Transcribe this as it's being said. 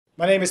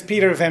My name is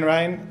Pieter van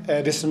Rijn.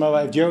 This is my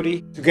wife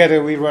Jody.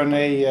 Together we run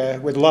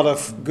with a lot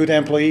of good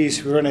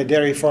employees, we run a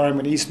dairy farm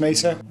in East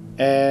Mesa.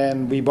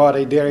 And we bought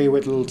a dairy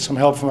with some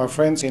help from our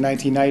friends in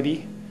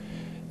 1990.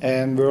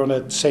 And we're on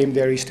that same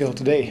dairy still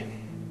today.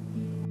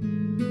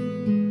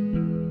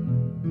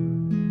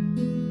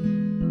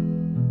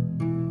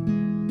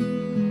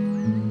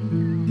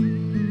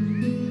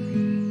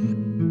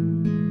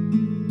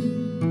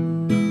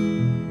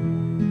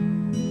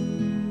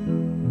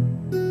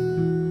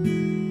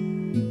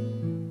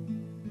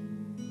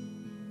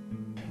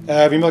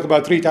 We milk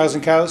about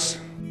 3,000 cows.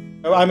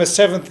 I'm a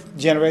seventh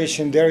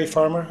generation dairy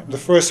farmer, the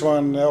first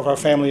one of our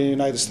family in the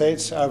United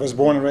States. I was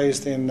born and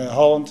raised in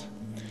Holland.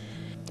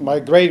 My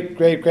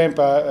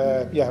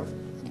great-grandpa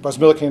was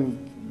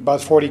milking about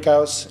 40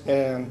 cows,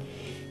 and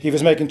he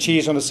was making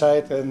cheese on the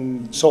side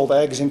and sold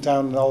eggs in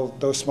town and all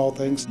those small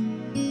things.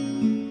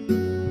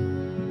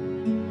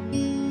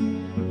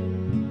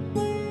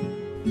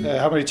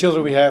 How many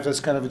children we have, that's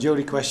kind of a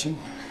Jody question.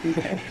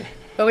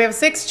 But we have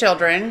 6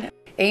 children.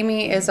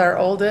 Amy is our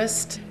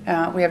oldest.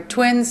 We have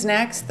twins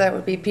next, that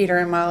would be Peter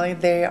and Molly.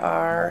 They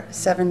are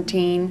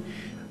 17.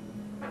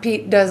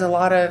 Pete does a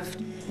lot of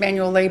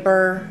manual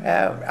labor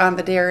on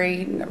the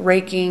dairy,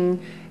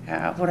 raking,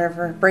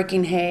 whatever,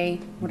 breaking hay,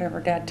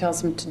 whatever Dad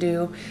tells him to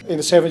do. In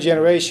the 7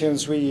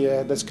 generations,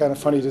 that's kind of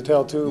funny to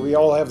tell too, we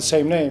all have the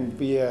same name.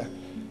 We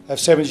have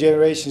 7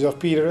 generations of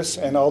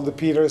Pieters, and all the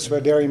Pieters were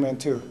dairymen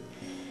too.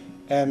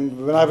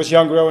 And when I was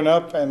young growing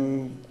up,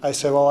 and I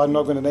said, well, I'm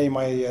not going to name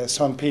my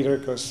son Pieter,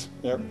 because,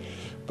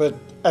 but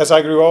as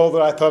I grew older,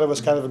 I thought it was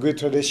kind of a good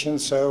tradition,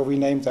 so we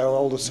named our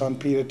oldest son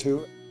Pieter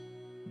too.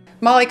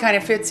 Molly kind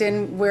of fits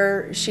in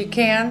where she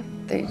can.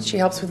 She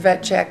helps with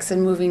vet checks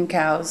and moving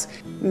cows.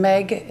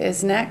 Meg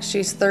is next.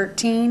 She's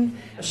 13.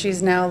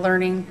 She's now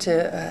learning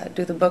to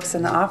do the books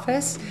in the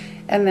office.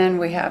 And then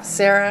we have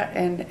Sarah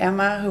and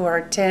Emma, who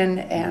are 10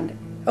 and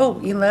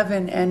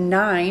 11 and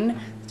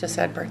 9. Just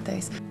had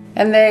birthdays.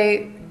 And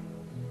they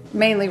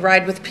mainly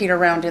ride with Pete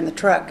around in the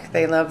truck.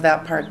 They love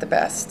that part the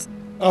best.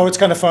 Oh, it's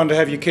kind of fun to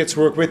have your kids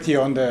work with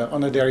you on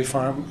the dairy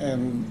farm,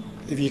 and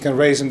if you can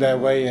raise them that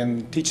way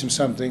and teach them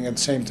something at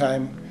the same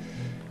time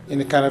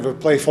in a kind of a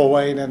playful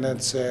way, then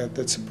that's a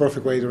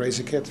perfect way to raise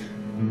a kid.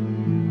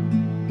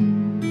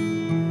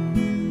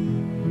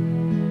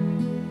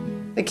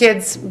 The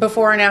kids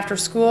before and after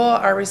school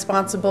are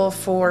responsible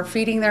for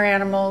feeding their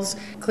animals,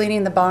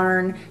 cleaning the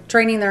barn,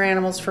 training their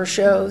animals for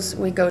shows.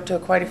 We go to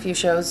quite a few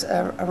shows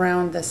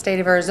around the state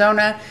of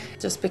Arizona.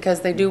 Just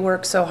because they do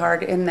work so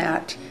hard in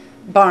that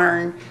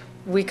barn,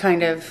 we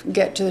kind of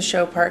get to the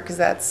show part because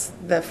that's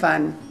the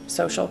fun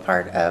social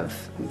part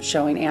of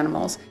showing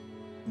animals.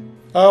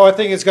 Oh, I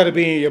think it's got to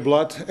be in your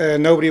blood.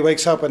 Nobody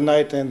wakes up at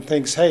night and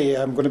thinks, hey,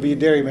 I'm going to be a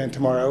dairyman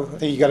tomorrow. I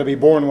think you got to be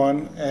born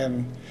one.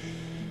 And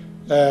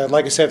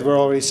like I said, we're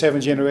already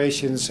 7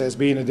 generations as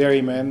being a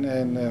dairyman,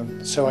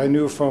 and so I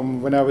knew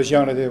from when I was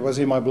young that it was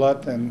in my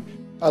blood. And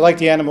I like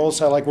the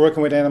animals, I like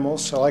working with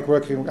animals, I like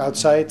working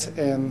outside,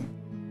 and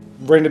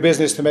we're in the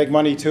business to make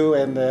money too,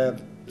 and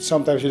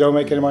sometimes you don't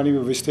make any money,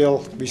 but we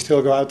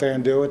still go out there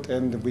and do it,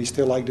 and we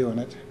still like doing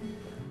it.